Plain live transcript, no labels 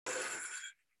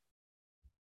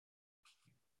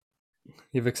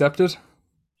You've accepted?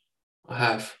 I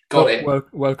have got it.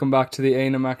 Welcome back to the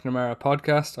Aina McNamara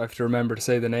podcast. I have to remember to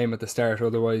say the name at the start,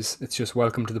 otherwise, it's just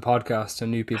welcome to the podcast,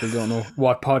 and new people don't know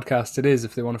what podcast it is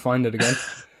if they want to find it again.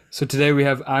 So today we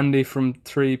have Andy from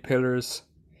Three Pillars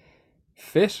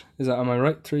Fit. Am I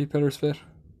right? Three Pillars Fit?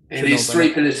 It Should know is by three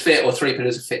now. pillars fit or three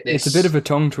pillars of It's a bit of fitness. a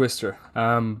tongue twister.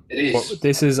 It But is.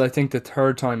 this is, I think, the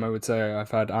third time I would say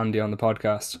I've had Andy on the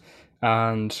podcast,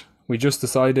 and we just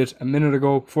decided a minute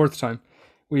ago, fourth time,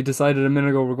 we decided a minute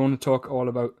ago we're going to talk all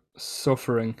about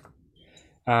suffering,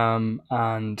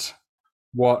 and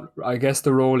what I guess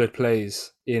the role it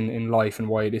plays in life and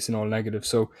why it isn't all negative.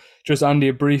 So, just Andy,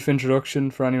 a brief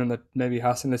introduction for anyone that maybe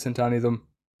hasn't listened to any of them.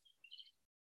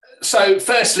 So,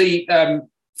 firstly,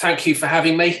 thank you for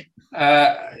having me.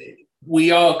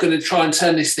 We are going to try and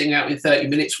turn this thing out in 30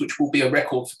 minutes, which will be a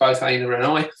record for both Aina and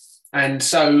I. And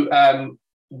so,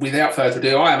 without further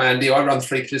ado, I am Andy. I run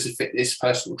Three Pillars of Fitness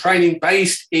personal training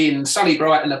based in sunny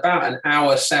Brighton, about an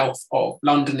hour south of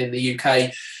London in the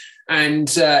UK.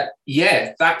 And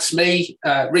yeah, that's me.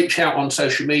 Reach out on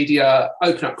social media,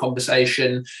 open up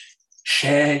conversation,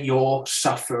 share your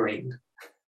suffering.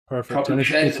 Perfect. Problem And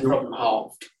shared is if a you problem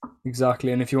halved.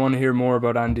 exactly, and if you want to hear more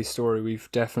about Andy's story, we've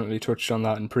definitely touched on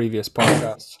that in previous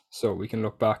podcasts, so we can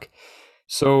look back.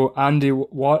 So, Andy,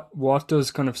 what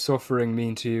does kind of suffering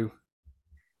mean to you?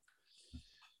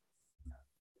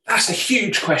 That's a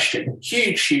huge question.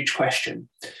 Huge question.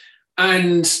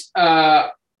 And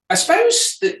I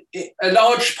suppose that a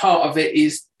large part of it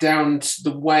is down to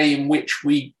the way in which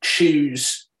we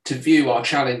choose to view our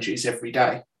challenges every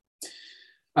day.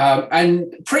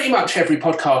 And pretty much every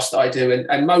podcast I do,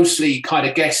 and mostly kind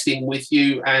of guesting with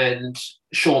you and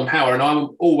Sean Power, and I'm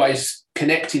always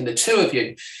connecting the two of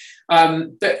you.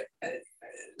 But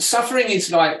suffering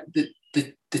is like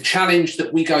the challenge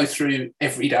that we go through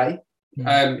every day.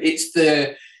 It's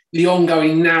the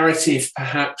ongoing narrative,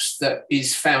 perhaps, that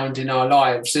is found in our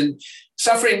lives. And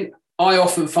suffering, I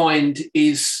often find,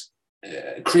 is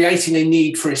creating a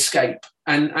need for escape.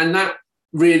 And that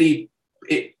really,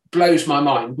 it blows my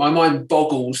mind. My mind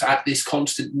boggles at this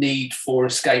constant need for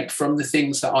escape from the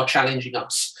things that are challenging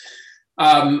us.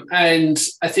 And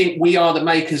I think we are the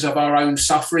makers of our own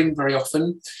suffering very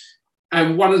often.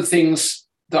 And one of the things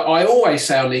that I always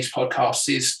say on these podcasts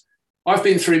is, I've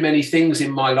been through many things in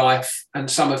my life, and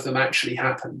some of them actually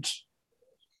happened.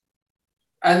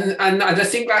 And I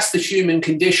think that's the human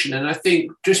condition. And I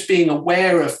think just being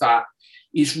aware of that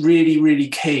is really, really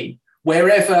key.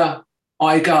 Wherever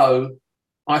I go,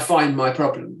 I find my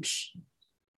problems.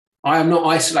 I am not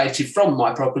isolated from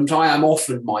my problems. I am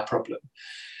often my problem.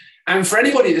 And for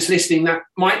anybody that's listening, that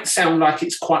might sound like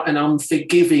it's quite an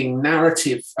unforgiving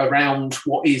narrative around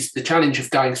what is the challenge of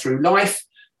going through life,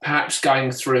 perhaps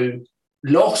going through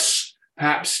loss,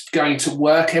 perhaps going to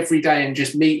work every day and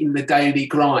just meeting the daily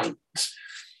grind.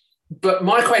 But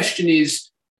my question is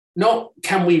not,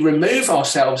 can we remove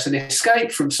ourselves and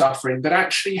escape from suffering, but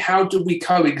actually, how do we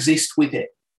coexist with it?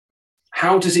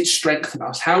 How does it strengthen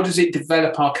us? How does it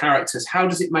develop our characters? How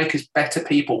does it make us better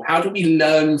people? How do we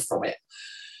learn from it?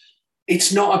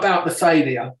 It's not about the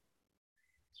failure.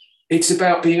 It's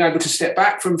about being able to step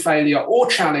back from failure or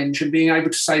challenge and being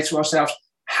able to say to ourselves,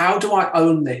 how do I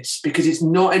own this? Because it's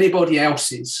not anybody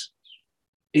else's.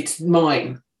 It's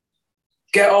mine.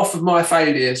 Get off of my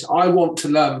failures. I want to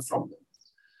learn from them.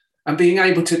 And being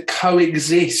able to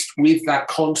coexist with that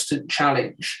constant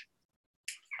challenge.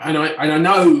 And I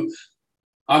know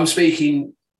I'm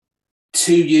speaking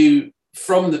to you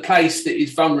from the place that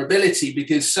is vulnerability,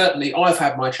 because certainly I've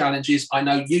had my challenges. I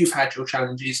know you've had your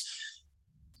challenges.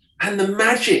 And the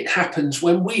magic happens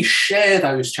when we share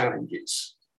those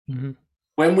challenges. Mm-hmm.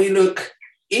 When we look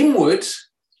inward,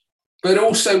 but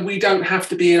also we don't have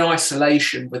to be in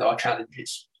isolation with our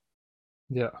challenges.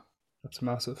 Yeah, that's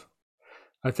massive.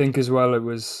 I think as well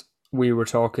we were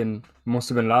talking, must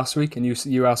have been last week, and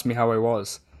you asked me how I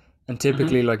was. And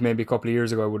typically, Mm-hmm. like maybe a couple of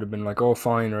years ago, I would have been like, "Oh,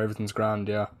 fine," or "Everything's grand,"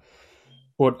 yeah.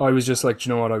 But I was just like,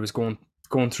 you know what? I was going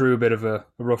through a bit of a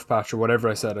rough patch or whatever.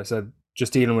 I said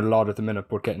just dealing with a lot at the minute,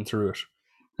 but getting through it.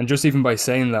 And just even by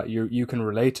saying that, you can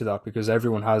relate to that because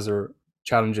everyone has their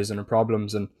challenges and their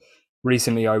problems. And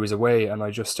recently, I was away, and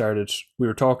I just started. We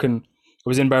were talking. I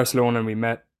was in Barcelona, and we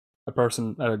met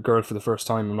a girl for the first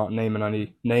time. I'm not naming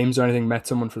any names or anything. Met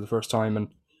someone for the first time, and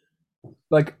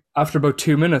like after about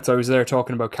 2 minutes, I was there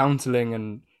talking about counseling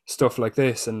and stuff like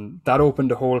this, and that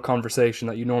opened a whole conversation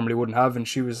that you normally wouldn't have. And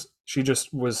she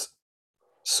just was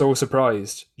so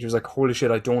surprised. She was like, "Holy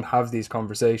shit, I don't have these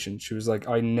conversations." She was like,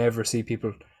 "I never see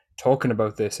people talking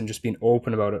about this and just being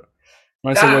open about it."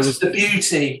 And I said, "Well, That's this, the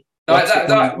beauty. Like What's that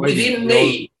uninviting? within We all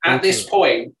me go at to this it.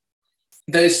 point,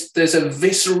 there's a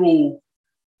visceral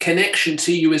connection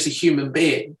to you as a human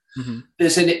being. Mm-hmm.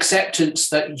 There's an acceptance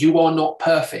that you are not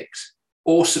perfect.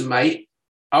 Awesome, mate.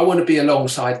 I want to be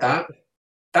alongside that.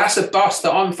 That's a bus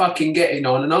that I'm fucking getting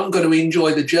on, and I'm going to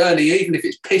enjoy the journey, even if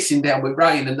it's pissing down with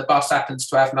rain and the bus happens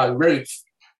to have no roof.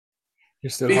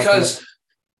 You're still hopping on. Because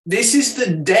this is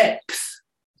the depth.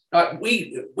 Like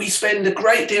we spend a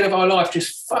great deal of our life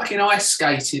just fucking ice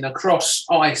skating across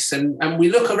ice, and we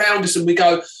look around us and we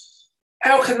go,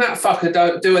 how can that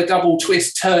fucker do a double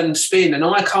twist, turn, spin, and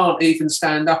I can't even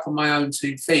stand up on my own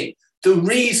 2 feet? The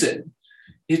reason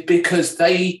is because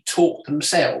they taught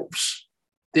themselves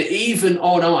that even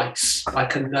on ice, I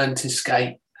can learn to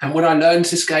skate. And when I learn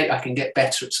to skate, I can get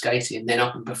better at skating, and then I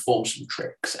can perform some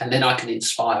tricks, and then I can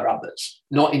inspire others,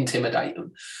 not intimidate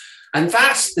them. And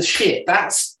that's the shit.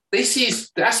 That's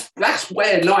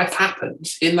where life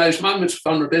happens, in those moments of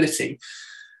vulnerability.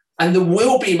 And there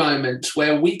will be moments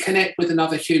where we connect with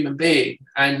another human being.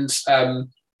 And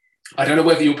I don't know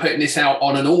whether you're putting this out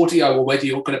on an audio or whether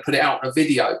you're going to put it out on a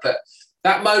video, but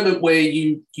that moment where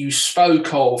you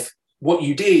spoke of what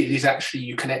you did is actually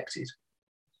you connected.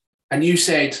 And you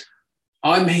said,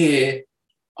 I'm here,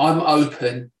 I'm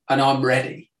open, and I'm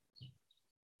ready.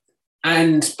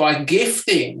 And by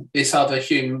gifting this other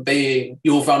human being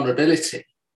your vulnerability,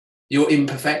 your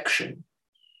imperfection,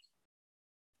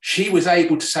 she was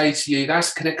able to say to you,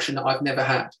 that's a connection that I've never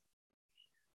had.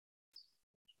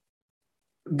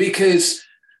 Because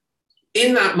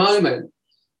in that moment,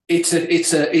 it's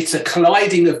a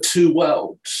colliding of 2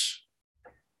 worlds,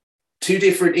 2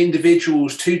 different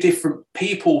individuals, 2 different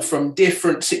people from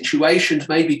different situations,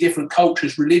 maybe different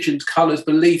cultures, religions, colours,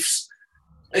 beliefs,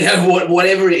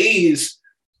 whatever it is.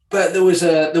 But there was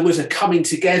a coming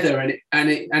together, and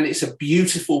it's a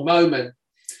beautiful moment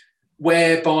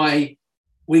whereby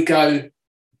we go,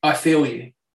 I feel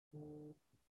you.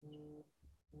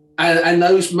 And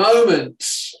those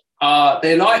moments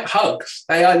they're like hugs.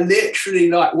 They are literally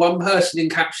like one person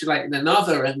encapsulating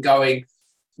another and going,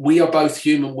 we are both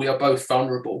human, we are both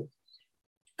vulnerable.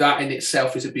 That in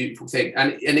itself is a beautiful thing.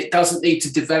 And it doesn't need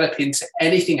to develop into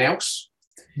anything else.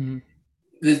 Mm-hmm.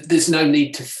 There's no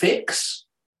need to fix.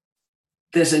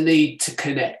 There's a need to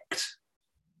connect.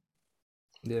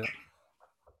 Yeah.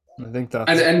 I think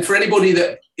that's... And for anybody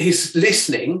that is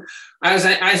listening, as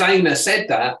Aina said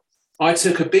that, I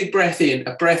took a big breath in,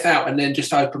 a breath out, and then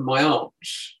just opened my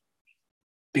arms.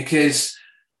 Because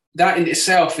that in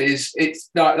itself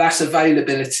that's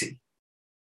availability.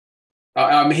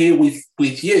 I'm here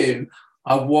with you.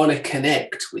 I want to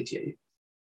connect with you.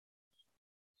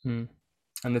 And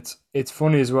it's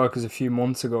funny as well, because a few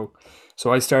months ago,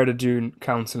 so I started doing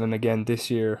counselling again this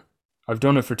year. I've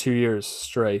done it for 2 years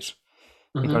straight.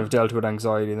 And kind of dealt with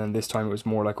anxiety. And then this time it was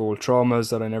more like old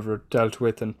traumas that I never dealt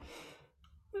with. And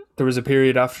there was a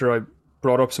period after I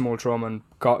brought up some old trauma and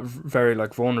got very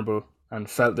like vulnerable and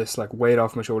felt this like weight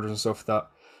off my shoulders and stuff, that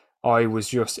I was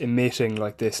just emitting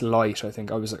like this light. I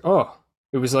think I was like, oh,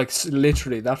 it was like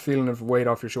literally that feeling of weight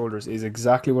off your shoulders is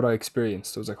exactly what I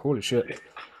experienced. I was like, holy shit.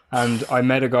 And I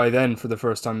met a guy then for the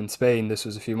first time in Spain. This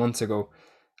was a few months ago.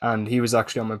 And he was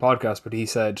actually on my podcast, but he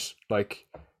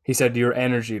said your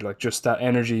energy, like just that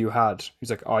energy you had. He's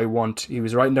like, he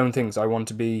was writing down things. I want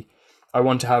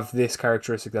to have this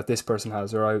characteristic that this person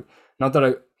has, or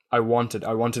I want it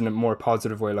in a more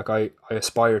positive way. Like I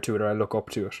aspire to it, or I look up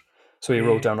to it. So he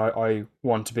wrote down, I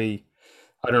want to be,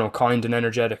 I don't know, kind and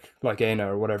energetic like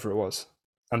Aina or whatever it was.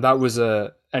 And that was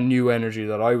a new energy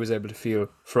that I was able to feel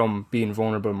from being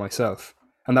vulnerable myself.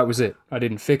 And that was it. I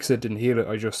didn't fix it, didn't heal it.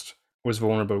 I just was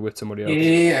vulnerable with somebody else.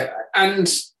 Yeah. And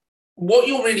what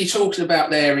you're really talking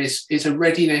about there is a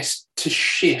readiness to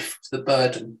shift the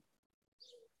burden.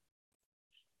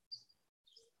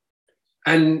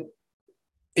 And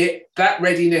that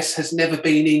readiness has never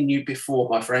been in you before,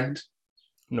 my friend.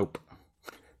 Nope.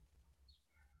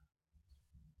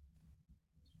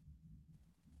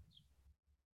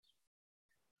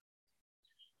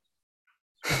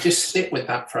 Just sit with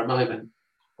that for a moment.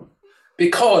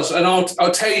 Because, and I'll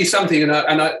tell you something,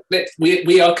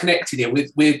 we are connected here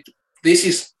with this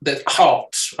is the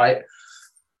hearts, right?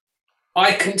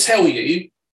 I can tell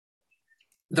you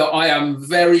that I am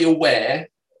very aware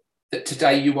that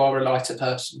today you are a lighter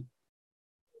person.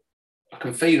 I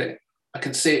can feel it. I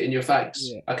can see it in your face.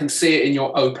 Yeah. I can see it in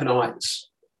your open eyes.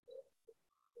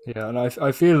 Yeah, and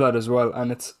I feel that as well.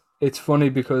 And it's funny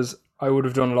because I would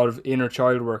have done a lot of inner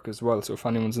child work as well. So if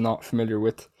anyone's not familiar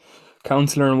with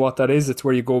counselor and what that is, it's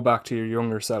where you go back to your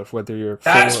younger self, whether you're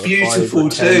 4 That's or beautiful 5 or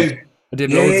 10. too. I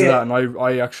did loads of that, and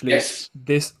I actually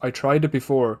I tried it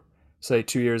before, say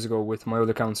 2 years ago with my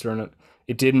other counselor, and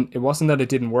it wasn't that it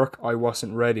didn't work. I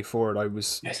wasn't ready for it. I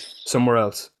was Yes. somewhere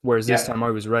else. Whereas this Yeah. time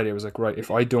I was ready. I was like, right, if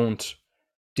I don't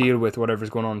deal with whatever's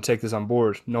going on and take this on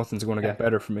board, nothing's going to Yeah. get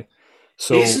better for me.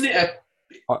 So Isn't it a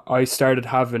I started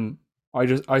having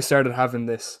I started having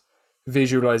this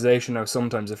visualization now.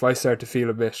 Sometimes if I start to feel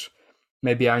a bit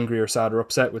maybe angry or sad or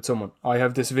upset with someone, I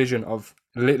have this vision of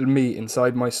little me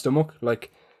inside my stomach,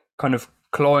 like kind of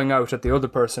clawing out at the other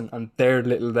person and their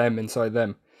little them inside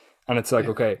them. And it's like,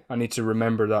 yeah. okay, I need to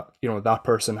remember that, that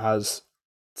person has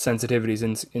sensitivities,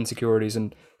 insecurities,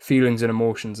 and feelings and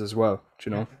emotions as well,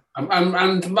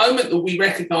 And the moment that we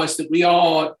recognise that we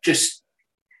are just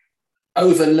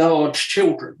over large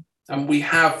children, and we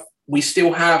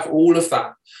still have all of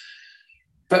that,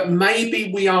 but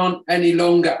maybe we aren't any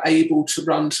longer able to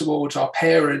run towards our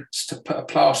parents to put a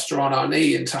plaster on our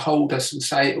knee and to hold us and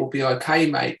say it'll be okay,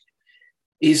 mate,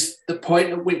 is the point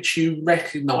at which you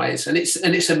recognise, and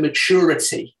it's a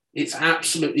maturity. It's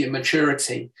absolutely a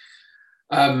maturity.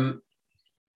 When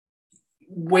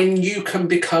you can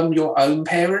become your own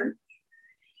parent,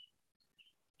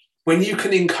 when you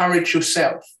can encourage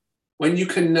yourself, when you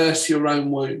can nurse your own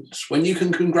wounds, when you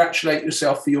can congratulate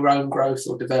yourself for your own growth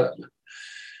or development,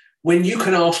 when you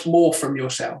can ask more from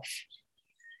yourself,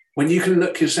 when you can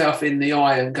look yourself in the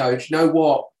eye and go, do you know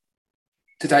what?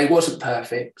 Today wasn't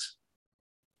perfect,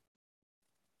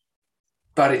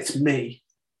 but it's me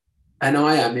and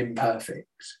I am imperfect.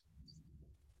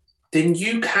 Then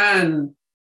you can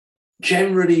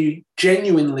genuinely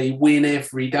win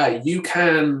every day. You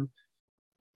can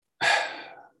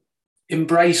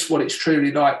embrace what it's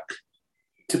truly like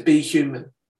to be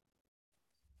human.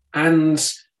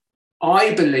 And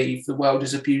I believe the world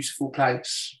is a beautiful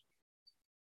place.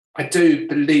 I do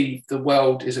believe the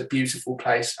world is a beautiful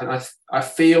place. And I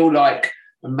feel like,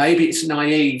 and maybe it's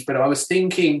naive, but I was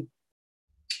thinking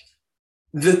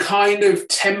the kind of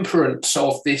temperance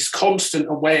of this constant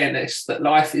awareness that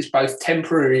life is both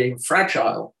temporary and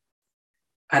fragile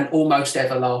and almost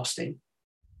everlasting.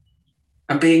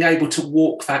 And being able to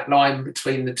walk that line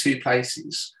between the two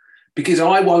places. Because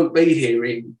I won't be here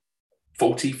in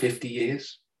 40, 50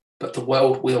 years, but the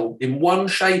world will, in one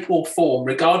shape or form,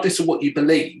 regardless of what you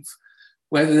believe,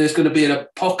 whether there's going to be an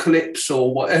apocalypse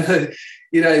or whatever,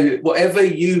 whatever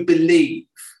you believe,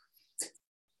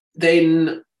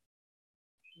 then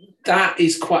that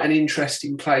is quite an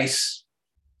interesting place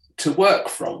to work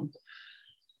from.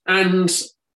 And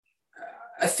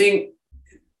I think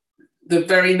the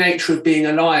very nature of being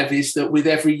alive is that with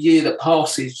every year that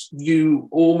passes, you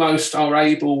almost are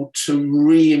able to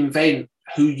reinvent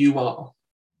who you are,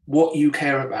 what you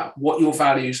care about, what your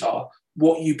values are,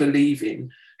 what you believe in,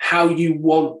 how you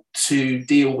want to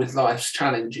deal with life's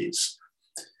challenges.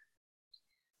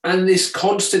 And this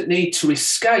constant need to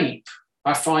escape,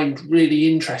 I find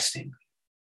really interesting,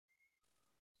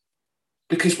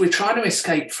 because we're trying to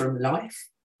escape from life,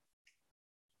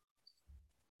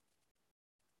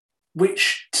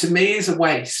 which to me is a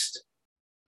waste.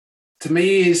 To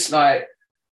me is like,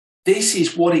 this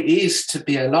is what it is to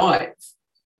be alive,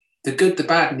 the good, the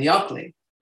bad, and the ugly.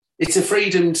 It's a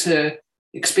freedom to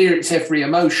experience every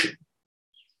emotion.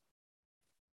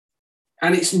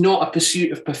 And it's not a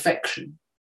pursuit of perfection.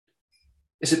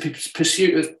 It's a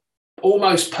pursuit of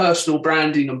almost personal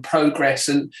branding and progress.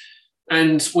 And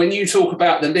when you talk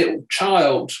about the little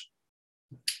child,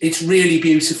 it's really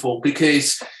beautiful,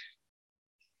 because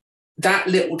that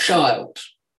little child,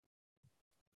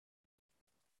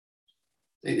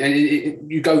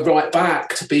 you go right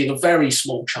back to being a very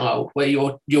small child, where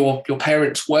your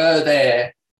parents were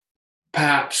there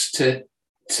perhaps to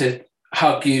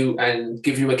hug you and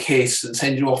give you a kiss and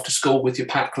send you off to school with your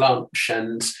packed lunch.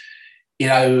 And we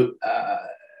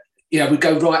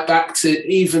go right back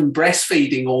to even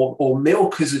breastfeeding or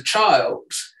milk as a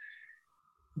child.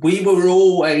 We were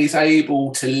always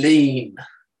able to lean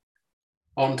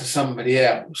onto somebody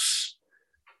else.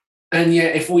 And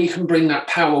yet, if we can bring that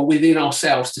power within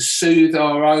ourselves to soothe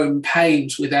our own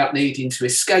pains without needing to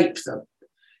escape them,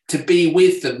 to be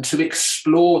with them, to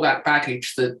explore that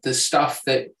baggage, the stuff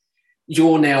that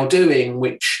you're now doing,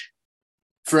 which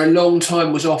for a long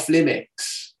time was off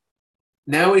limits.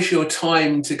 Now is your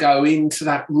time to go into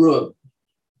that room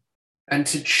and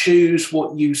to choose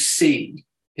what you see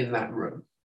in that room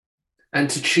and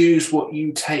to choose what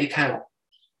you take out.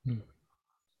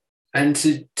 And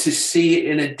to see it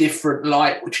in a different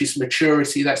light, which is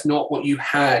maturity. That's not what you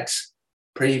had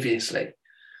previously.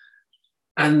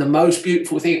 And the most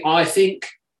beautiful thing, I think,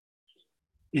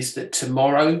 is that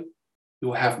tomorrow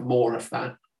you'll have more of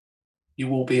that. You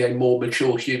will be a more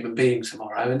mature human being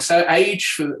tomorrow. And so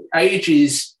age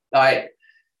is like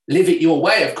live it your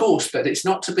way, of course, but it's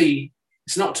not to be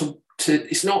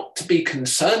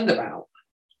concerned about.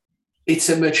 It's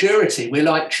a maturity. We're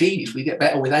like cheese. We get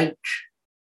better with age.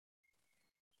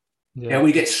 Yeah,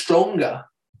 we get stronger.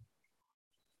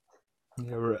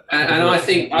 Yeah, and I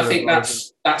think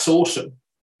that's awesome.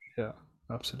 Yeah,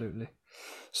 absolutely.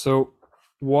 So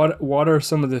what are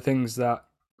some of the things that,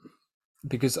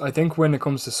 because I think when it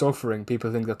comes to suffering,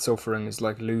 people think that suffering is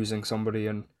like losing somebody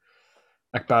and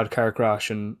like bad car crash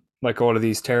and like all of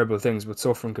these terrible things, but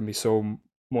suffering can be so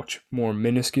much more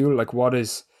minuscule. Like are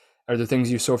there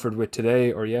things you suffered with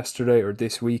today or yesterday or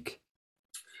this week?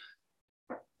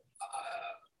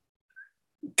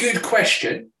 Good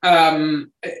question.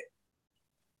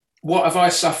 What have I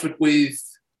suffered with?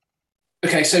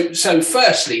 Okay, so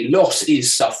firstly, loss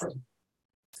is suffering,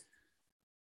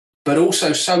 but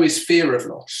also so is fear of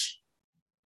loss.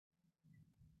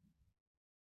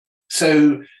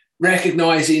 So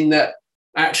recognizing that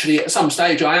actually at some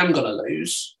stage I am going to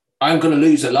lose. I'm going to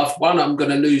lose a loved one. I'm going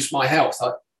to lose my health.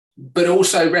 But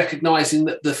also recognizing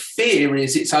that the fear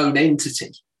is its own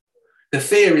entity. The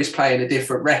fear is playing a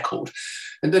different record.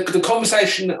 And the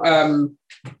conversation,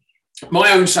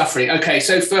 my own suffering. Okay,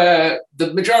 so for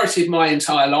the majority of my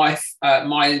entire life,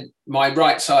 my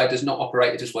right side has not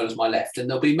operated as well as my left. And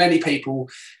there'll be many people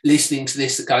listening to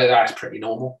this that go, that's pretty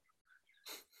normal.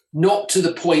 Not to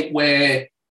the point where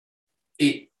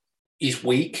it is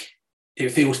weak. It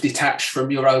feels detached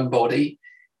from your own body.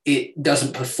 It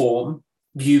doesn't perform.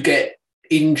 You get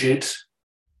injured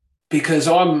because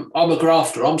I'm a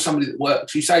grafter. I'm somebody that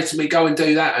works. You say to me, go and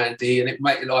do that, Andy, and it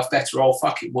will make your life better. I'll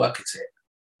fucking work at it.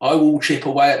 I will chip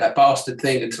away at that bastard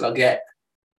thing until I get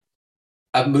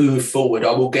a move forward.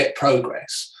 I will get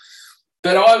progress.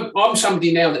 But I'm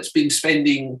somebody now that's been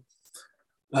spending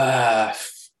 20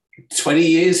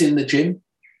 years in the gym.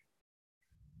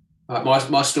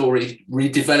 My story,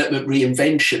 redevelopment,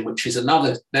 reinvention, which is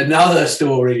another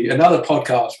story, another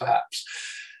podcast perhaps.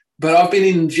 But I've been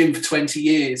in the gym for 20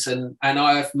 years and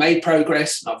I've made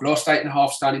progress and I've lost 8.5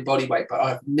 stone in body weight, but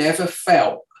I've never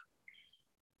felt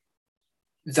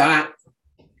that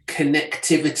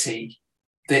connectivity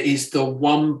that is the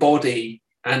one body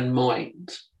and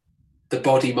mind, the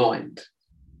body-mind.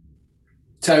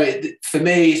 So for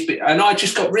me, and I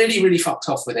just got really, really fucked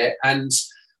off with it. And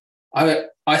I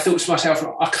thought to myself,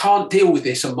 I can't deal with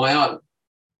this on my own.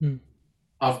 Mm.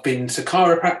 I've been to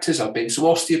chiropractors, I've been to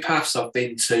osteopaths, I've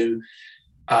been to,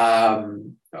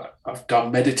 I've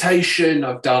done meditation,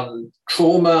 I've done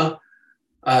trauma,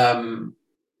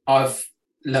 I've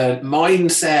learned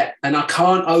mindset, and I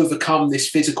can't overcome this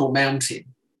physical mountain.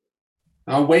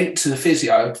 I went to the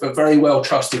physio, a very well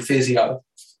trusted physio,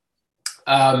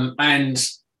 and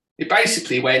it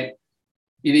basically went,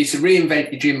 you need to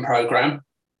reinvent your gym program,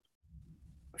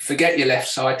 forget your left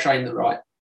side, train the right,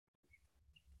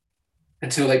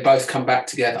 until they both come back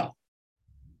together.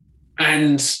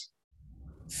 And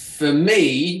for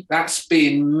me, that's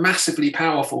been massively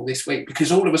powerful this week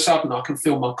because all of a sudden I can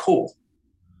feel my core.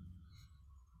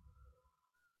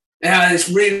 Now, it's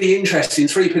really interesting.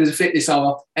 3 pillars of fitness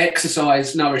are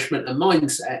exercise, nourishment, and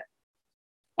mindset.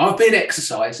 I've been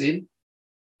exercising,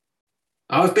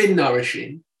 I've been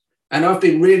nourishing, and I've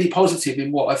been really positive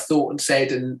in what I've thought and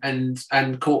said and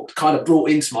kind of brought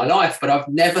into my life, but I've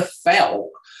never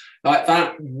felt like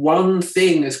that one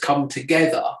thing has come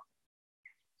together.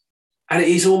 And it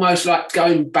is almost like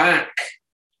going back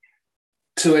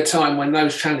to a time when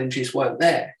those challenges weren't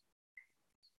there.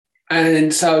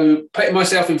 And so putting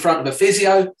myself in front of a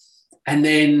physio and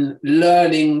then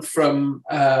learning from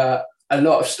a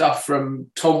lot of stuff from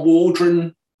Tom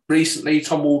Waldron recently,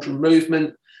 Tom Waldron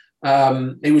movement.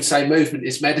 He would say movement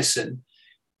is medicine.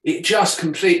 It just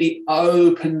completely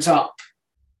opens up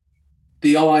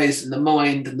the eyes and the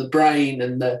mind and the brain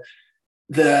and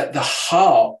the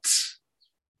heart.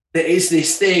 There is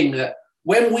this thing that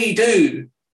when we do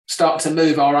start to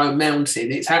move our own mountain,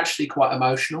 it's actually quite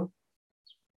emotional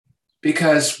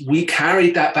because we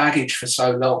carried that baggage for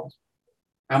so long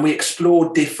and we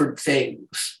explored different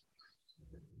things.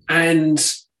 And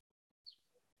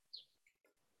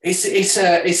it's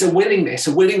a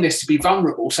willingness to be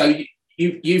vulnerable. So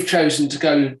you've chosen to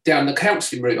go down the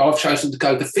counselling route. I've chosen to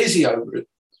go the physio route.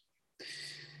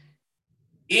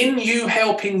 In you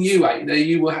helping you, Aina,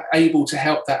 you were able to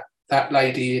help that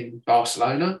lady in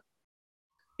Barcelona.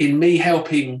 In me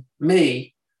helping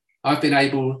me, I've been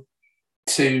able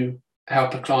to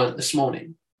help a client this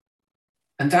morning.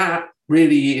 And that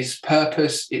really is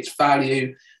purpose, it's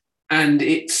value, and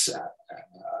it's,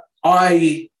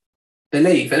 I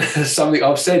believe, and something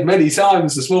I've said many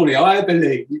times this morning, I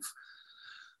believe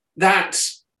that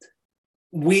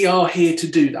we are here to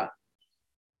do that.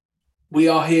 We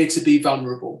are here to be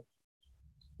vulnerable.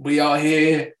 We are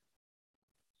here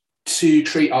to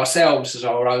treat ourselves as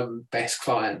our own best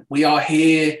client. We are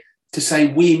here to say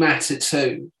we matter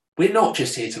too. We're not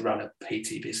just here to run a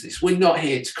PT business. We're not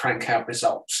here to crank out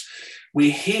results.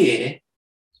 We're here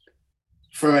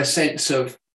for a sense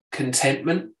of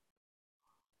contentment,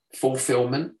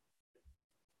 fulfillment,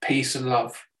 peace and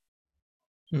love.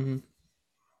 Mm-hmm.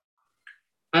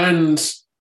 And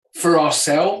for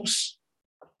ourselves,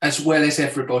 as well as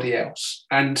everybody else.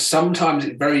 And sometimes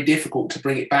it's very difficult to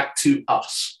bring it back to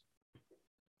us.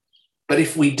 But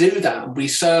if we do that and we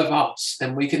serve us,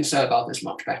 then we can serve others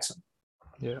much better.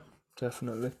 Yeah,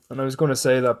 definitely. And I was going to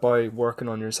say that by working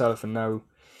on yourself and now,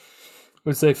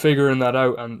 let's say, figuring that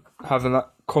out and having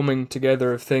that coming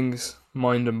together of things,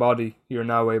 mind and body, you're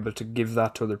now able to give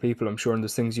that to other people, I'm sure. And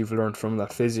there's things you've learned from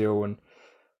that physio. And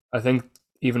I think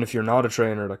even if you're not a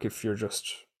trainer, like if you're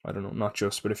just, I don't know, not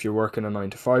just, but if you're working a 9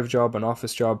 to 5 job, an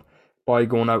office job, by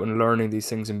going out and learning these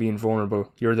things and being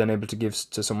vulnerable, you're then able to give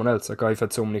to someone else. Like I've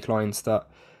had so many clients that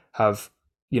have,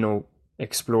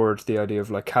 explored the idea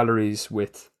of like calories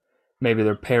with maybe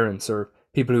their parents or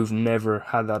people who've never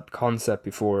had that concept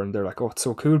before, and they're like, oh, it's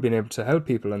so cool being able to help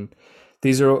people. And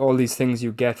these are all these things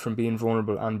you get from being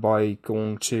vulnerable and by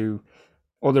going to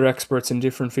other experts in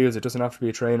different fields. It doesn't have to be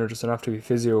a trainer, it doesn't have to be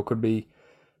physio, it could be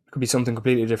something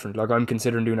completely different. Like I'm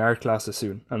considering doing art classes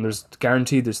soon, and there's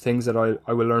guaranteed there's things that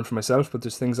I will learn for myself, but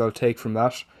there's things I'll take from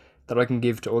that I can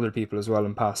give to other people as well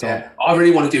and pass on. I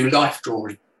really want to do life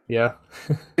drawing. Yeah.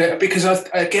 Because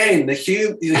again, the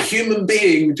human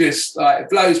being just like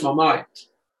blows my mind.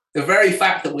 The very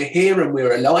fact that we're here and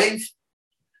we're alive,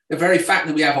 the very fact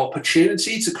that we have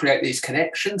opportunity to create these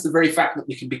connections, the very fact that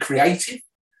we can be creative,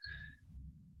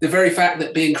 the very fact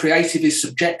that being creative is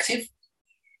subjective.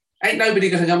 Ain't nobody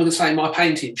going to come and say my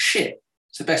painting shit.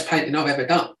 It's the best painting I've ever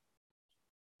done.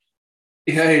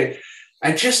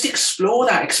 And just explore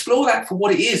that for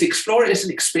what it is. Explore it as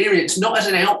an experience, not as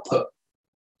an output.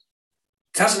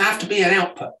 It doesn't have to be an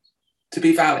output to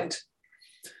be valid.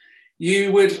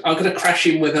 I'm going to crash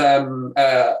in with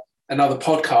another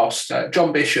podcast.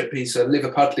 John Bishop, he's a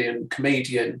Liverpudlian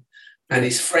comedian, and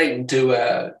his friend do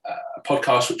a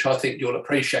podcast which I think you'll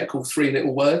appreciate called 3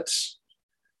 Little Words.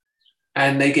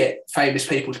 And they get famous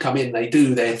people to come in, they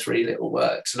do their 3 little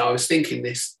words. And I was thinking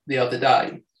this the other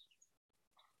day,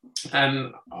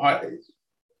 and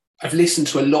I've listened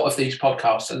to a lot of these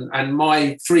podcasts, and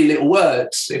my 3 little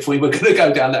words, if we were going to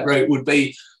go down that route, would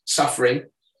be suffering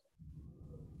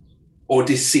or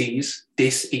dis-ease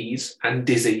and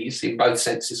disease in both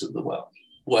senses of the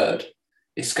word,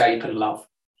 escape and love.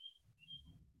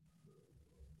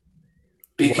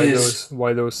 Because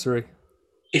why those 3?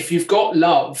 If you've got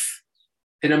love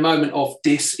in a moment of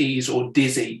dis-ease or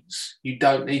disease, you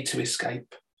don't need to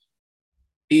escape.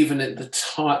 Even at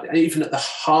the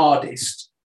hardest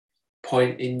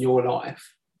point in your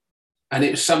life. And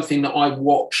it was something that I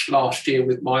watched last year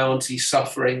with my auntie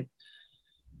suffering.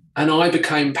 And I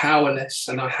became powerless,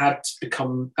 and I had to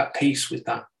become at peace with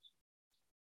that.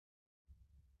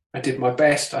 I did my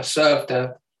best, I served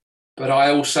her, but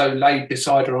I also laid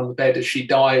beside her on the bed as she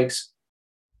died.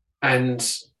 And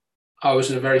I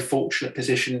was in a very fortunate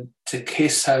position to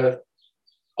kiss her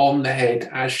on the head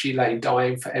as she lay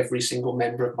dying for every single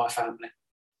member of my family.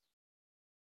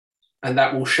 And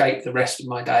that will shape the rest of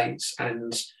my days.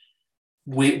 And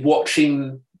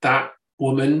watching that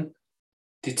woman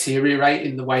deteriorate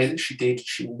in the way that she did,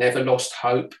 she never lost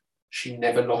hope. She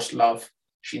never lost love.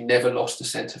 She never lost a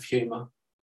sense of humour.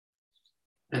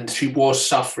 And she was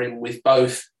suffering with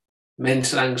both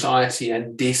mental anxiety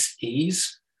and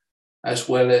dis-ease, as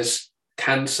well as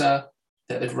cancer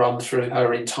that had run through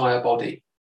her entire body.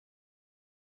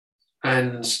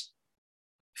 And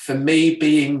for me,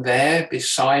 being there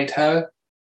beside her,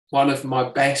 one of my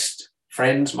best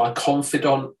friends, my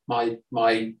confidant,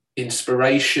 my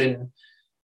inspiration,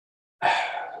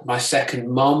 my second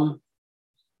mum,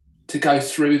 to go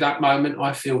through that moment,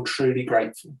 I feel truly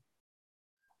grateful.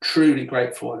 Truly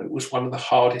grateful. And it was one of the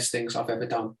hardest things I've ever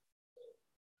done.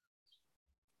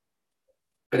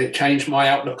 But it changed my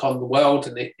outlook on the world,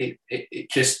 and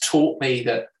it just taught me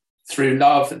that through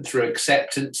love and through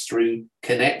acceptance, through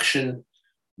connection,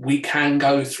 we can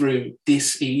go through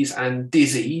dis-ease and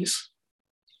disease,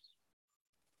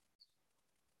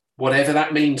 whatever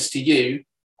that means to you,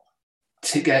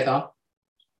 together,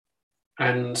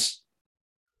 and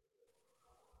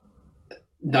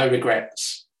no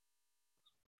regrets.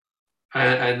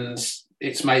 And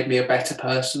it's made me a better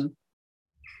person.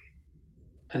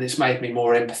 And it's made me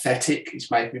more empathetic. It's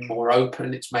made me more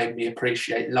open. It's made me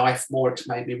appreciate life more. It's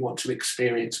made me want to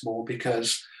experience more,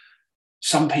 because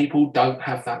Some people don't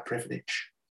have that privilege.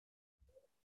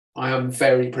 I am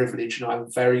very privileged and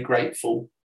I'm very grateful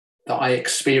that I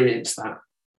experienced that.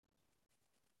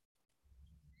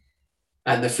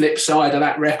 And the flip side of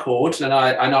that record, and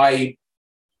I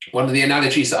one of the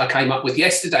analogies that I came up with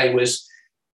yesterday was,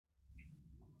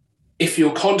 if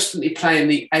you're constantly playing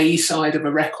the A side of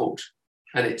a record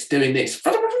and it's doing this,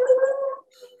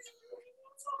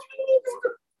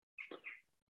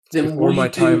 then before my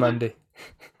time, Andy.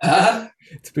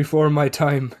 It's before my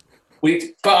time.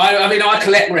 I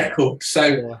collect records,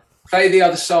 so play the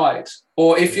other side.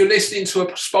 Or if you're listening to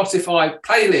a Spotify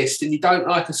playlist and you don't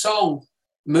like a song,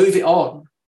 move it on.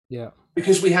 Yeah.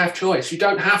 Because we have choice. You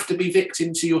don't have to be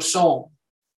victim to your song.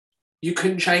 You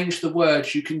can change the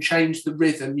words, you can change the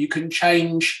rhythm, you can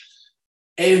change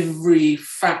every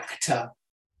factor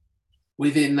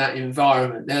within that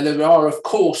environment. Now, there are, of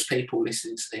course, people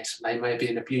listening to this, and they may be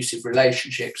in abusive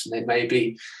relationships and they may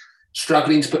be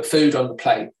struggling to put food on the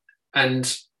plate.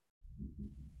 And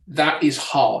that is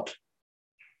hard.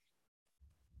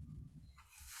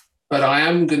 But I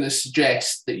am going to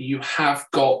suggest that you have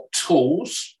got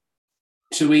tools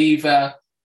to either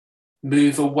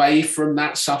move away from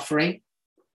that suffering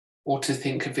or to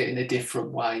think of it in a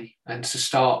different way and to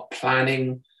start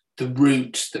planning the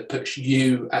route that puts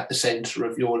you at the centre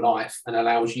of your life and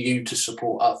allows you to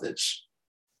support others.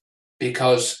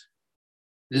 Because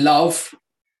love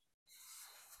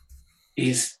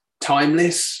is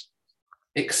timeless,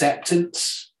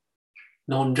 acceptance,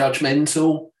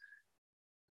 non-judgmental,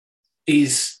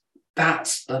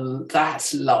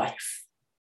 that's life.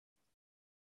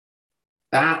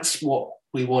 That's what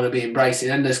we want to be embracing.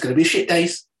 And there's going to be shit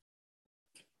days.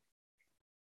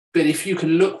 But if you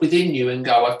can look within you and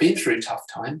go, I've been through tough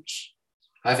times.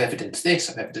 I've evidenced this,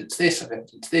 I've evidenced this, I've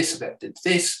evidenced this, I've evidenced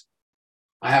this.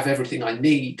 I have everything I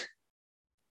need.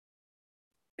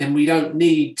 Then we don't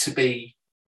need to be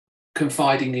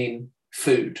confiding in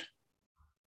food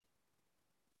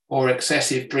or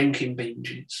excessive drinking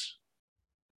binges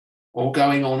or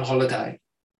going on holiday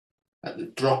at the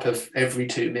drop of every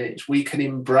 2 minutes. We can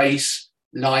embrace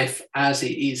life as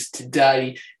it is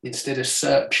today instead of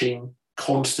searching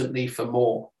constantly for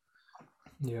more.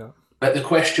 Yeah. But the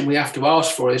question we have to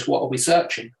ask for is, what are we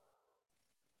searching?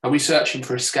 Are we searching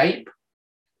for escape?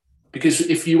 Because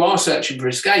if you are searching for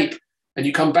escape and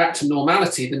you come back to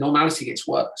normality, the normality gets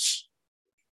worse.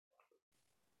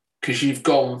 Because you've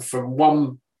gone from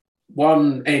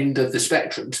one end of the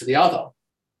spectrum to the other.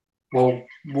 Well,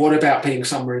 what about being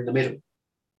somewhere in the middle?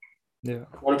 Yeah.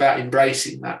 What about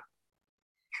embracing that?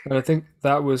 And I think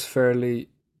that was fairly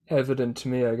evident to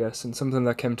me, I guess, and something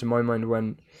that came to my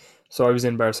mind so I was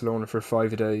in Barcelona for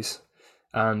 5 days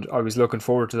and I was looking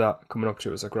forward to that coming up to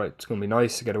it. I was like, right, it's going to be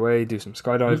nice to get away, do some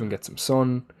skydiving, get some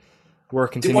sun,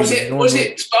 work continues as normal. Was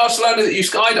it Barcelona that you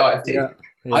skydived in? Yeah.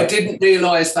 I didn't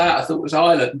realise that. I thought it was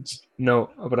Ireland. No,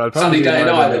 but I'll probably do it in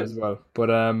Ireland as well. But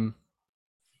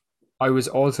I was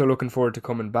also looking forward to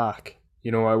coming back.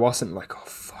 You know, I wasn't like, oh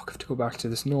fuck, I have to go back to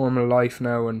this normal life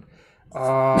now. And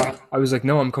I was like,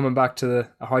 no, I'm coming back to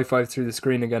a high five through the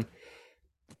screen again.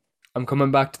 I'm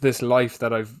coming back to this life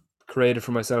that I've created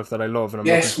for myself that I love, and I'm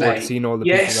looking forward to seeing all the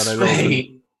people that I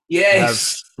love. Yes. I have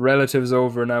relatives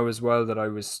over now as well that I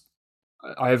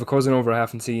have a cousin over I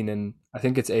haven't seen in, I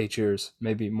think it's 8 years,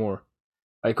 maybe more.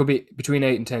 It could be between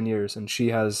 8 and 10 years, and she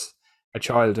has a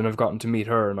child, and I've gotten to meet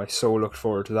her, and I so look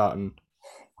forward to that. And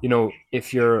you know,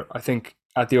 if you're, I think,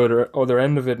 at the other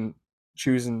end of it and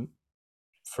choosing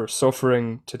for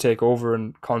suffering to take over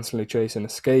and constantly chase and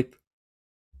escape,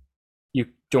 you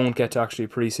don't get to actually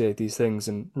appreciate these things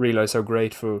and realize how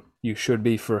grateful you should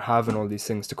be for having all these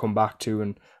things to come back to.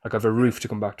 And like, I have a roof to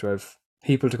come back to, I have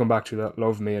people to come back to that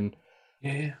love me, and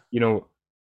you know,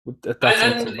 that's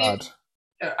not so bad.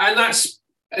 And that's,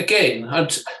 again, an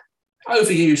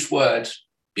overused word.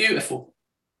 Beautiful.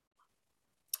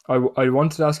 I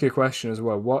wanted to ask you a question as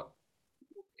well. What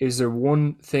is there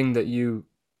one thing that you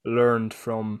learned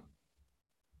from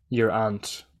your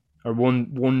aunt, or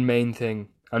one main thing?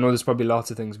 I know there's probably lots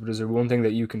of things, but is there one thing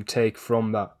that you can take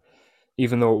from that?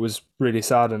 Even though it was really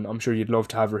sad, and I'm sure you'd love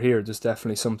to have her here, there's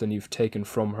definitely something you've taken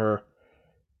from her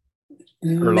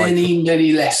many, life.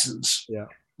 many lessons. Yeah.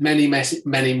 Many lessons.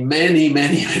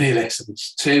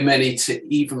 Too many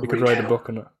to even You could write a book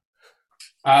on it.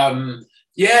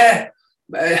 Yeah.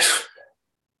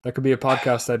 That could be a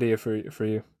podcast idea for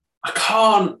you. I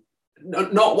can't.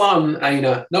 Not one,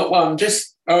 Aina. Not one.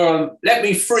 Just let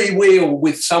me freewheel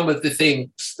with some of the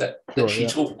things that she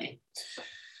taught me.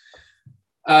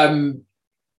 A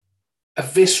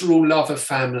visceral love of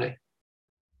family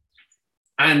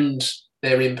and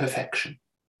their imperfection.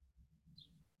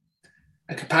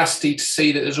 a capacity to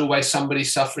see that there's always somebody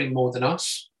suffering more than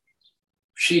us.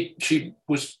 She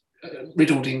was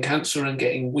riddled in cancer and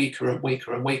getting weaker and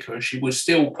weaker and weaker, and she would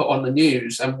still put on the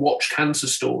news and watch cancer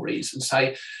stories and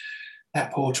say,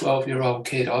 that poor 12-year-old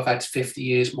kid, I've had 50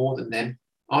 years more than them.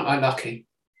 Aren't I lucky?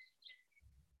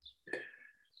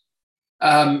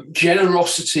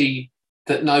 Generosity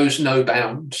that knows no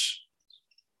bounds,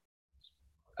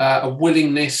 a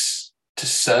willingness to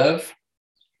serve,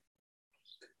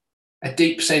 a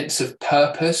deep sense of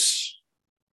purpose.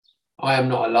 I am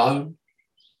not alone.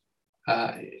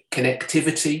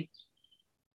 Connectivity,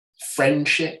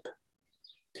 friendship,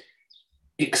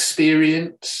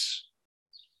 experience.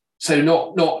 So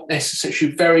not necessarily.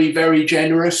 She's very, very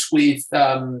generous with.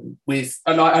 And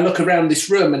I look around this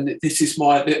room, and this is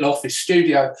my little office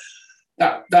studio.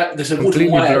 That there's a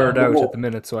Completely wooden whale blurred on the out wall. at the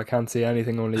minute, so I can't see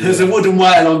anything. Only There's a wooden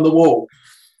whale on the wall.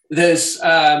 There's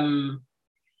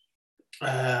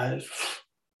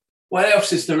what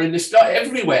else is there in this? Like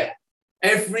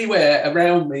everywhere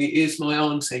around me is my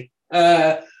auntie.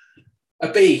 A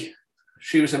bee.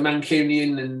 She was a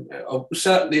Mancunian and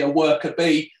certainly a worker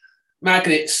bee.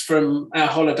 Magnets from our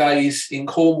holidays in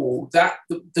Cornwall. That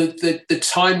the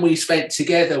time we spent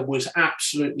together was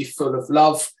absolutely full of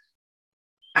love,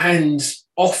 and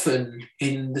often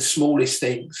in the smallest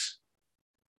things.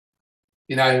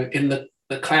 You know, in the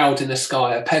cloud in the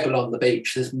sky, a pebble on the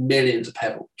beach. There's millions of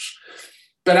pebbles,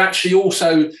 but actually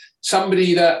also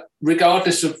somebody that,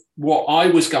 regardless of what I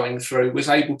was going through, was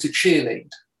able to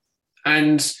cheerlead.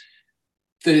 And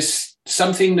there's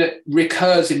something that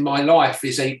recurs in my life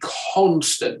is a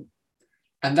constant,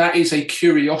 and that is a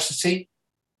curiosity,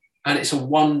 and it's a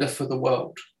wonder for the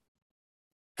world.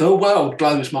 The world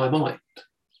blows my mind.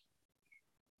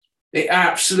 It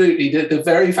absolutely, the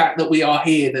very fact that we are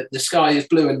here, that the sky is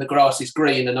blue and the grass is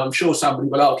green, and I'm sure somebody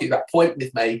will argue that point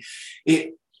with me,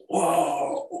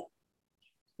 whoa,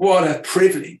 what a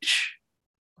privilege.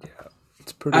 Yeah,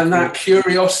 it's pretty and cool. That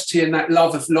curiosity and that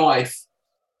love of life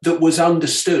that was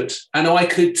understood. And I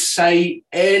could say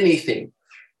anything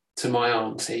to my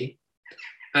auntie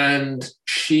and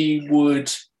she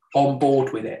would on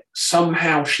board with it.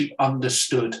 Somehow she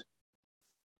understood.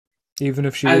 Even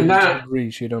if she didn't agree,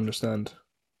 she'd understand.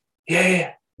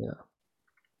 Yeah. Yeah.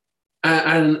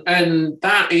 And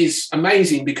that is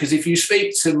amazing, because if you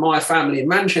speak to my family in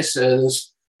Manchester,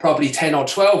 there's probably 10 or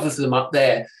 12 of them up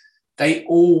there. They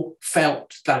all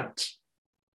felt that.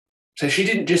 So she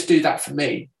didn't just do that for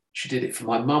me. She did it for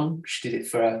my mum. She did it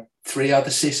for her 3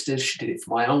 other sisters. She did it for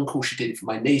my uncle. She did it for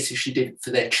my nieces. She did it for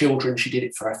their children. She did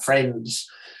it for her friends.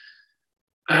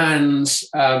 And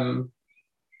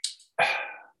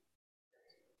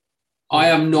I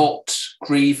am not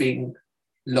grieving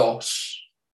loss.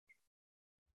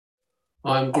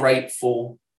 I'm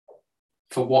grateful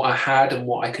for what I had and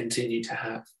what I continue to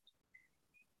have.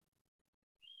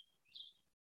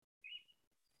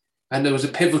 And there was a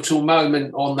pivotal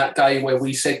moment on that day where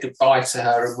we said goodbye to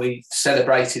her and we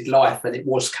celebrated life, and it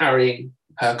was carrying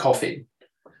her coffin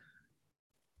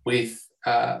with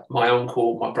my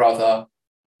uncle, my brother,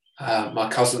 my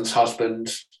cousin's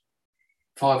husband,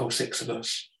 5 or 6 of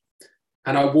us.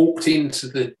 And I walked into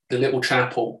the little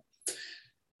chapel.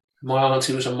 My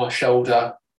auntie was on my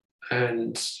shoulder,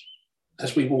 and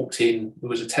as we walked in, there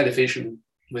was a television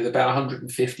with about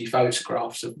 150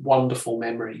 photographs of wonderful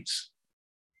memories.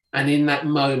 And in that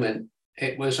moment,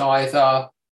 it was either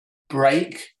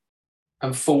break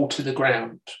and fall to the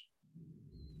ground,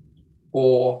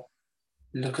 or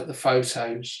look at the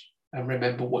photos and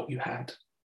remember what you had.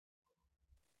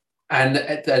 And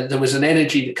there was an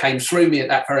energy that came through me at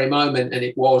that very moment, and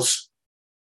it was,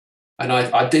 and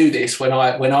I do this when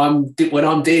I'm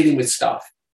dealing with stuff,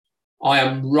 I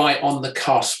am right on the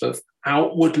cusp of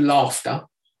outward laughter,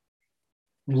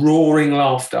 roaring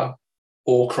laughter,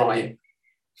 or crying.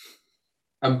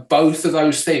 And both of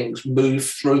those things move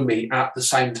through me at the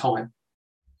same time.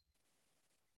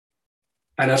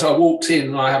 And as I walked in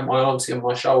and I had my auntie on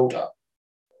my shoulder,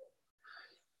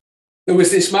 there was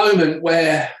this moment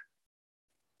where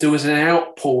there was an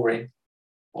outpouring,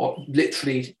 or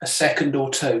literally a second or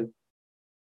two.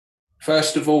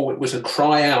 First of all, it was a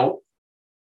cry out.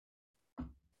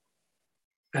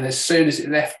 And as soon as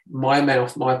it left my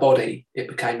mouth, my body, it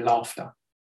became laughter.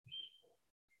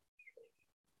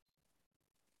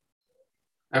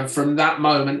 And from that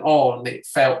moment on, it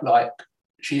felt like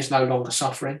she is no longer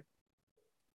suffering.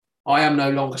 I am no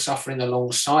longer suffering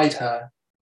alongside her.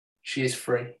 She is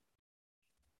free,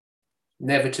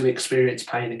 never to experience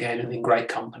pain again, and in great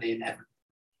company in heaven.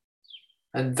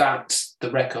 And that's the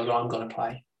record I'm going to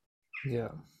play.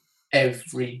 Yeah.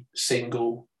 Every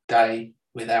single day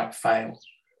without fail.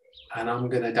 And I'm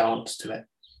going to dance to it.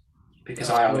 because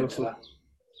That's I owe it to powerful. her.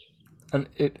 And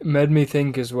it made me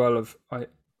think as well of I.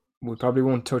 We probably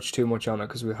won't touch too much on it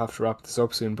because we have to wrap this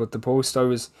up soon. But the post I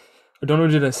don't know,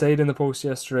 did I say it in the post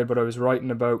yesterday? But I was writing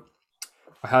about.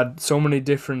 I had so many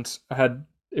different. I had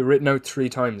it written out 3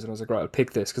 times, and I was like, right, I'll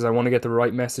pick this because I want to get the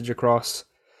right message across.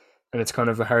 And it's kind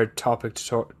of a hard topic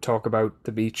to talk about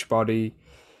the beach body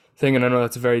thing, and I know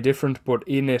that's very different. But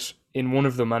in it, in one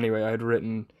of them anyway, I had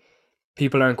written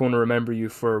people aren't going to remember you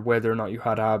for whether or not you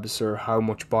had abs or how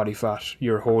much body fat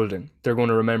you're holding. They're going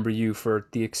to remember you for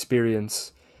the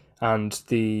experience and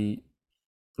the,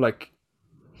 like,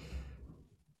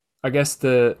 I guess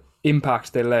the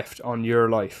impact they left on your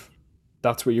life.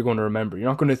 That's what you're going to remember. You're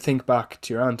not going to think back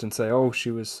to your aunt and say, "Oh,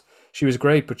 she was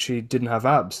great, but she didn't have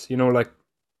abs." Like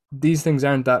these things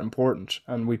aren't that important,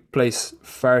 and we place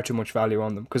far too much value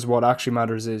on them because what actually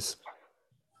matters is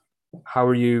how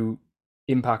are you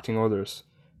impacting others.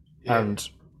 Yeah. And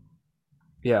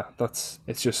yeah,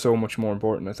 it's just so much more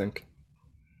important, I think.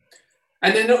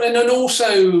 And then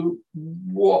also,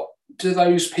 what do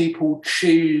those people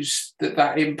choose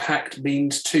that impact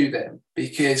means to them?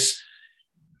 Because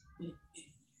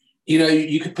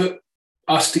you could put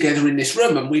us together in this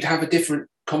room and we'd have a different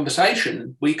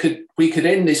conversation. We could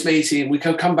end this meeting, we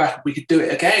could come back, we could do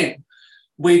it again.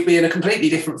 We'd be in a completely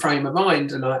different frame of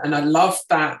mind, and I love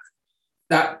that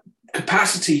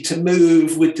capacity to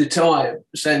move with the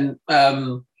times. And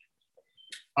that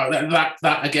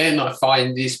again, I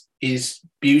find is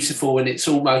beautiful, and it's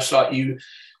almost like you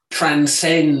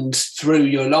transcend through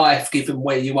your life, given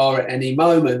where you are at any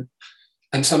moment.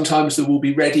 And sometimes there will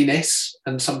be readiness,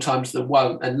 and sometimes there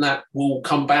won't, and that will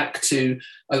come back to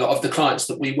a lot of the clients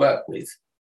that we work with.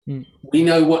 Mm. We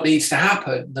know what needs to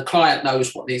happen. The client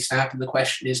knows what needs to happen. The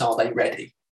question is, are they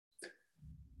ready?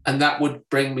 And that would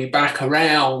bring me back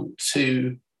around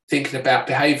to thinking about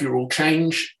behavioral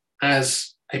change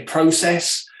as a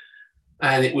process.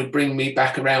 And it would bring me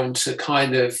back around to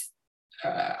kind of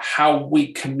how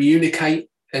we communicate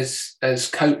as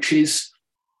coaches,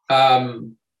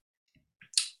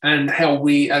 and how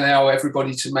we allow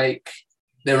everybody to make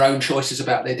their own choices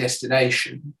about their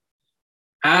destination.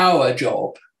 Our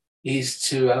job is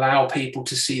to allow people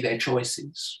to see their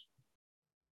choices,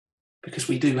 because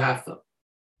we do have them.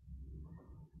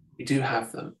 We do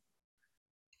have them.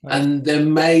 And there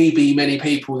may be many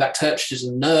people that touches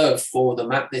a nerve for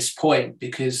them at this point,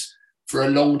 because for a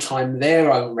long time,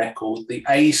 their own record, the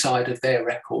A side of their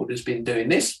record, has been doing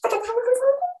this.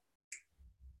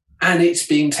 And it's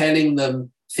been telling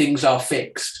them things are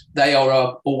fixed. They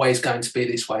are always going to be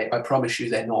this way. I promise you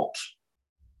they're not.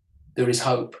 There is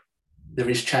hope. There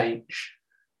is change.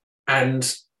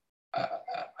 And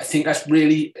I think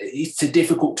it's a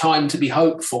difficult time to be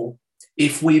hopeful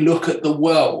if we look at the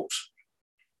world.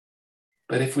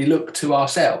 But if we look to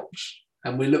ourselves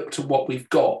and we look to what we've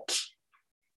got,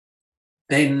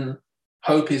 then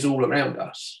hope is all around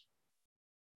us.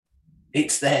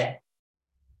 It's there.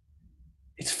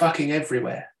 It's fucking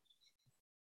everywhere.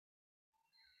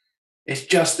 It's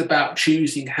just about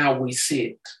choosing how we see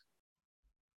it.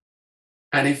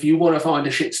 And if you want to find a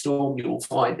shitstorm, you'll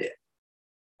find it.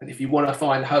 And if you want to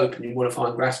find hope and you want to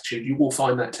find gratitude, you will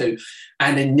find that too.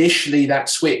 And initially that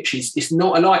switch it's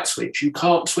not a light switch. You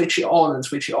can't switch it on and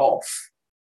switch it off.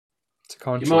 It's a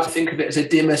conscious. You might think of it as a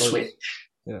dimmer switch.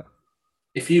 Yeah.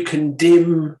 If you can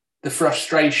dim the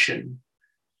frustration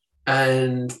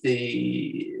and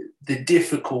the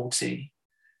difficulty,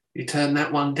 you turn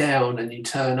that one down and you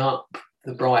turn up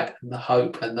the bright and the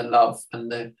hope and the love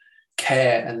and the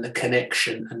care and the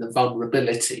connection and the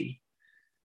vulnerability,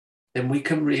 then we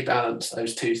can rebalance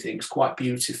those two things quite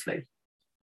beautifully.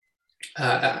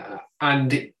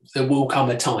 And there will come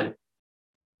a time.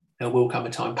 There will come a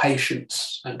time.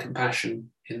 Patience and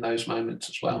compassion in those moments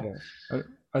as well. Yeah.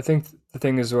 I think the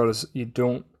thing as well is you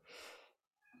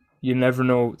never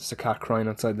know. There's a cat crying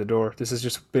outside the door. This has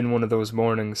just been one of those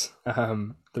mornings.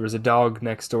 There was a dog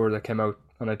next door that came out,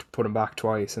 and I had to put him back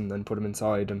twice and then put him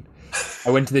inside. And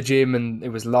I went to the gym and it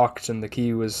was locked and the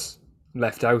key was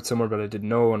left out somewhere, but I didn't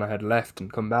know, and I had left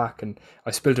and come back, and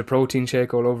I spilled a protein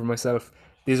shake all over myself.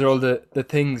 These are all the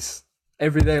things,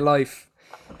 everyday life.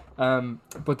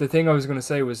 But the thing I was going to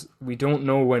say was we don't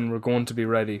know when we're going to be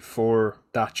ready for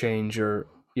that change, or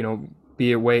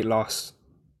be it weight loss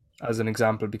as an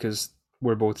example, because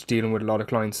we're both dealing with a lot of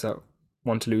clients that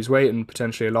want to lose weight and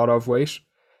potentially a lot of weight.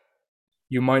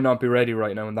 You might not be ready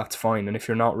right now, and that's fine. And if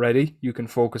you're not ready, you can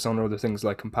focus on other things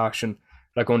like compassion,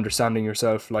 like understanding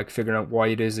yourself, like figuring out why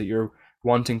it is that you're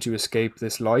wanting to escape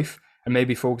this life, and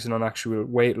maybe focusing on actual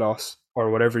weight loss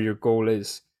or whatever your goal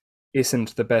is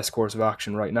isn't the best course of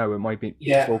action right now. It might be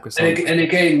to focus on and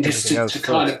again, just everything else to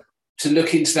kind of first. to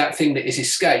look into that thing that is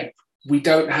escape. We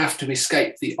don't have to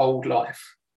escape the old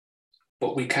life,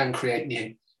 but we can create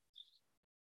new.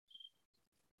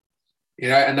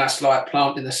 And that's like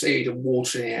planting the seed and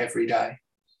watering it every day.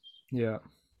 Yeah.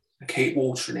 And keep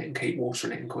watering it and keep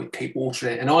watering it and keep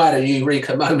watering it. And I had a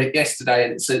eureka moment yesterday,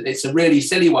 and it's a really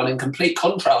silly one in complete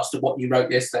contrast to what you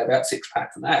wrote yesterday about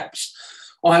six-pack and abs.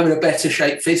 I'm in a better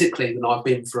shape physically than I've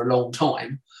been for a long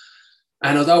time.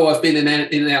 And although I've been in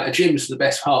and out of gyms for the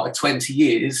best part of 20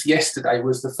 years, yesterday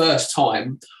was the first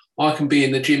time I can be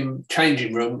in the gym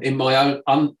changing room in my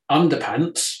own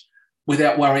underpants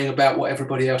without worrying about what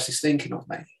everybody else is thinking of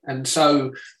me. And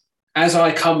so as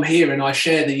I come here and I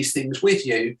share these things with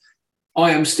you,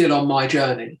 I am still on my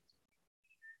journey,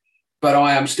 but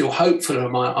I am still hopeful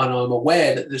and I'm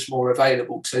aware that there's more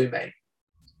available to me.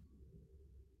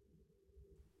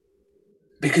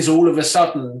 Because all of a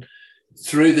sudden,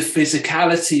 through the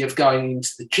physicality of going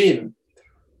into the gym,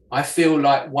 I feel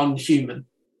like one human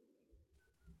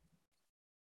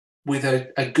with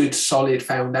a good, solid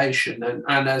foundation.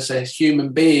 And as a human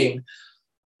being,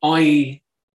 I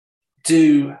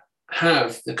do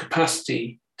have the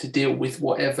capacity to deal with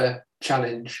whatever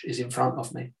challenge is in front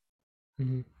of me.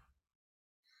 Mm-hmm.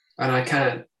 And I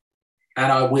can,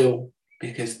 and I will,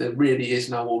 because there really is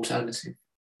no alternative.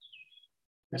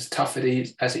 As tough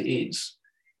as it is,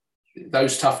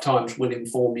 those tough times will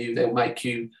inform you. They'll make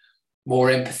you more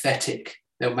empathetic.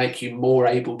 They'll make you more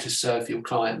able to serve your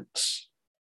clients.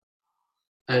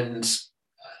 And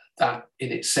that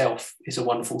in itself is a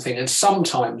wonderful thing. And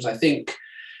sometimes I think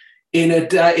in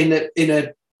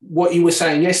a what you were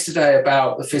saying yesterday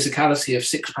about the physicality of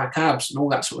six-pack abs and all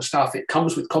that sort of stuff, it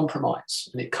comes with compromise,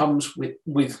 and it comes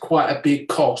with quite a big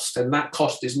cost. And that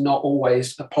cost is not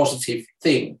always a positive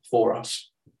thing for us.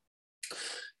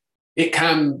 It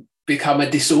can become a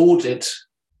disordered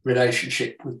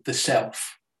relationship with the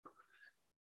self.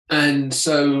 And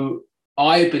so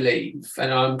I believe,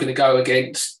 and I'm going to go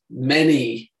against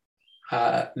many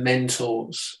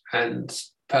mentors and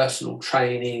personal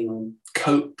training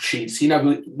coaches.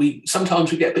 We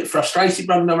sometimes we get a bit frustrated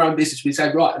running our own business. We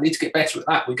say, right, I need to get better at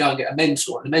that. We go and get a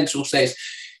mentor, and the mentor says,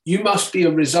 you must be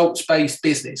a results-based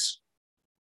business.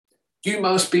 You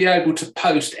must be able to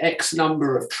post X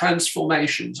number of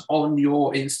transformations on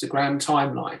your Instagram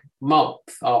timeline, month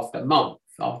after month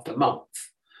after month.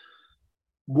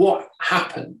 What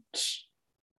happens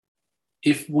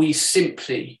if we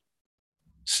simply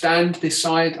stand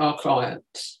beside our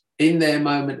clients in their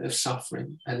moment of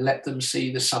suffering and let them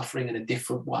see the suffering in a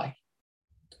different way?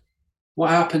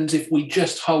 What happens if we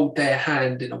just hold their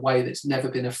hand in a way that's never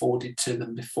been afforded to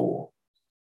them before,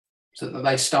 so that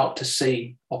they start to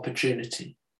see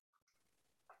opportunity?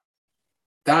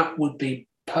 That would be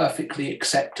perfectly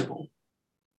acceptable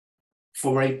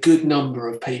for a good number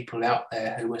of people out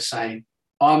there who are saying,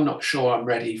 I'm not sure I'm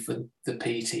ready for the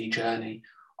PT journey.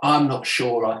 I'm not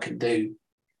sure I can do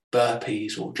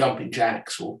burpees or jumping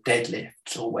jacks or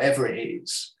deadlifts or whatever it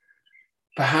is.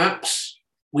 Perhaps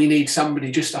we need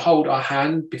somebody just to hold our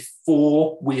hand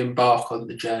before we embark on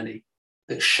the journey,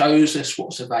 that shows us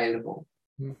what's available,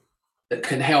 that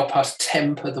can help us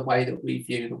temper the way that we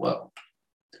view the world.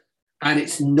 And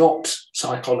it's not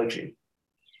psychology.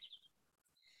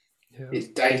 Yeah. It's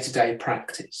day-to-day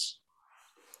practice.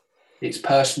 It's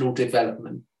personal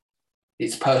development.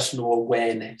 It's personal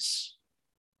awareness.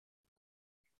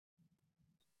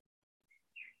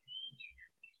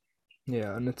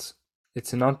 Yeah, and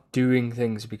it's not doing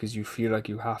things because you feel like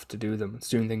you have to do them. It's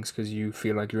doing things because you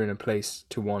feel like you're in a place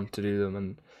to want to do them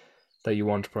and that you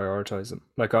want to prioritize them.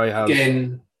 Like I have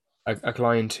a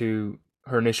client who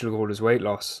her initial goal is weight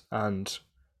loss, and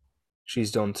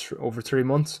she's done over 3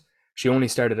 months. She only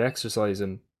started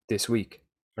exercising this week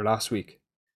or last week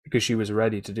because she was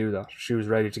ready to do that. She was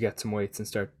ready to get some weights and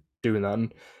start doing that.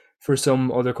 And for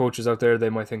some other coaches out there, they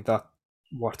might think that,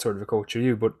 what sort of a coach are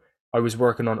you? But I was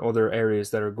working on other areas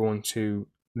that are going to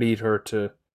lead her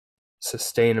to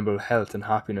sustainable health and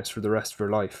happiness for the rest of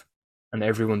her life. And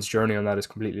everyone's journey on that is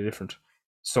completely different.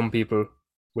 Some people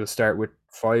will start with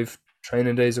 5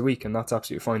 training days a week, and that's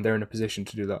absolutely fine. They're in a position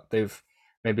to do that. They've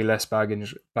maybe less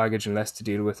baggage and less to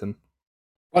deal with. And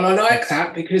well, I like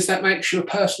that, because that makes you a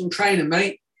personal trainer,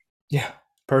 mate. Yeah,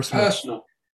 personal.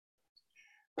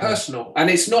 And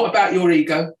it's not about your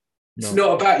ego. It's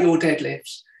not about your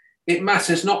deadlifts. It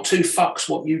matters not 2 fucks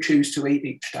what you choose to eat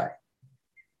each day.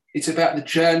 It's about the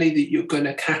journey that you're going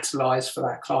to catalyze for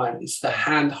that client. It's the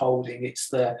hand holding. It's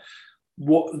the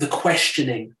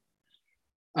questioning.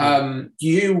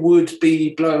 You would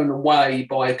be blown away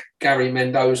by Gary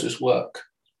Mendoza's work.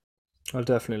 I'll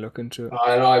definitely look into it.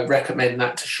 And I recommend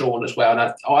that to Sean as well.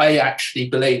 And I actually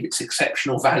believe it's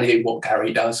exceptional value what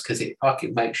Gary does, because it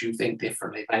fucking makes you think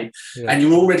differently, mate. Yeah. And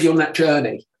you're already on that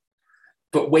journey.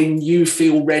 But when you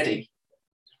feel ready,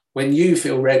 go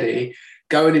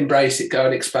and embrace it, go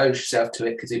and expose yourself to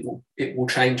it, because it will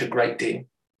change a great deal.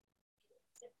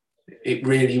 It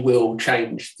really will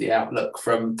change the outlook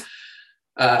from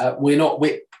we're not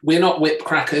whip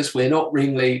crackers, we're not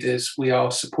ringleaders, we are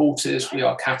supporters, we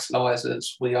are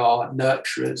catalyzers, we are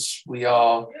nurturers, we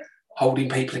are holding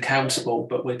people accountable,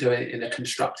 but we're doing it in a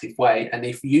constructive way. And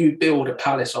if you build a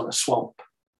palace on a swamp,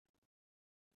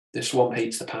 the swamp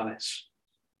eats the palace.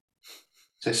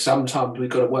 So sometimes we've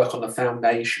got to work on the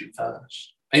foundation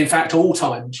first. In fact, all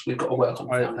times we've got to work on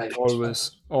the foundation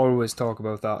first. Always talk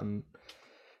about that, and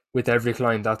with every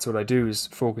client, that's what I do, is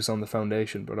focus on the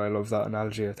foundation. But I love that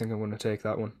analogy. I think I'm going to take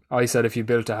that one. I said if you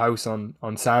built a house on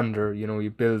sand, or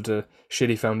you build a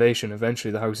shitty foundation,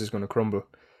 eventually the house is going to crumble.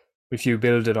 If you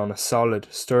build it on a solid,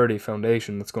 sturdy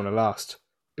foundation that's going to last,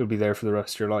 it'll be there for the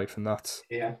rest of your life. And that's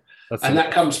and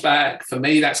that comes back, for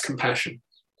me, that's compassion.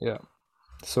 Yeah.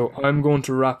 So I'm going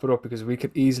to wrap it up, because we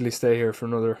could easily stay here for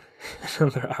another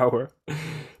hour.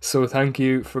 So thank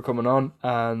you for coming on.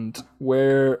 And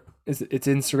where is it? It's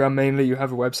Instagram mainly. You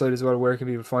have a website as well. Where can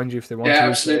people find you if they want to? Yeah,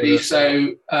 absolutely.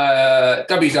 So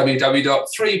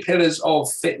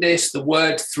www.3pillarsofitness, the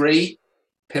word 3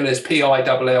 pillars,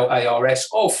 PILLARS,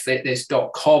 of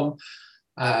fitness.com.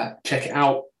 Check it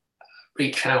out,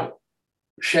 reach out,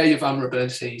 share your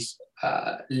vulnerabilities.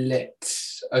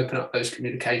 Let's open up those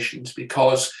communications,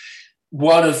 because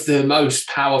one of the most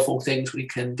powerful things we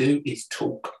can do is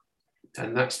talk.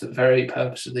 And that's the very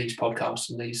purpose of these podcasts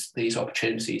and these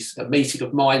opportunities, a meeting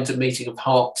of minds, a meeting of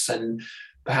hearts. And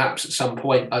perhaps at some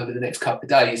point over the next couple of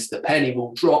days, the penny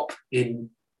will drop in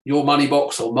your money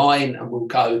box or mine, and we'll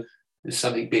go, there's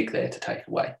something big there to take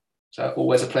away. So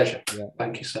always a pleasure. Yeah.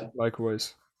 Thank you, sir.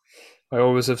 Likewise. I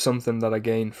always have something that I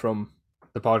gain from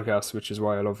the podcast, which is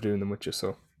why I love doing them with you.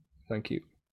 So thank you.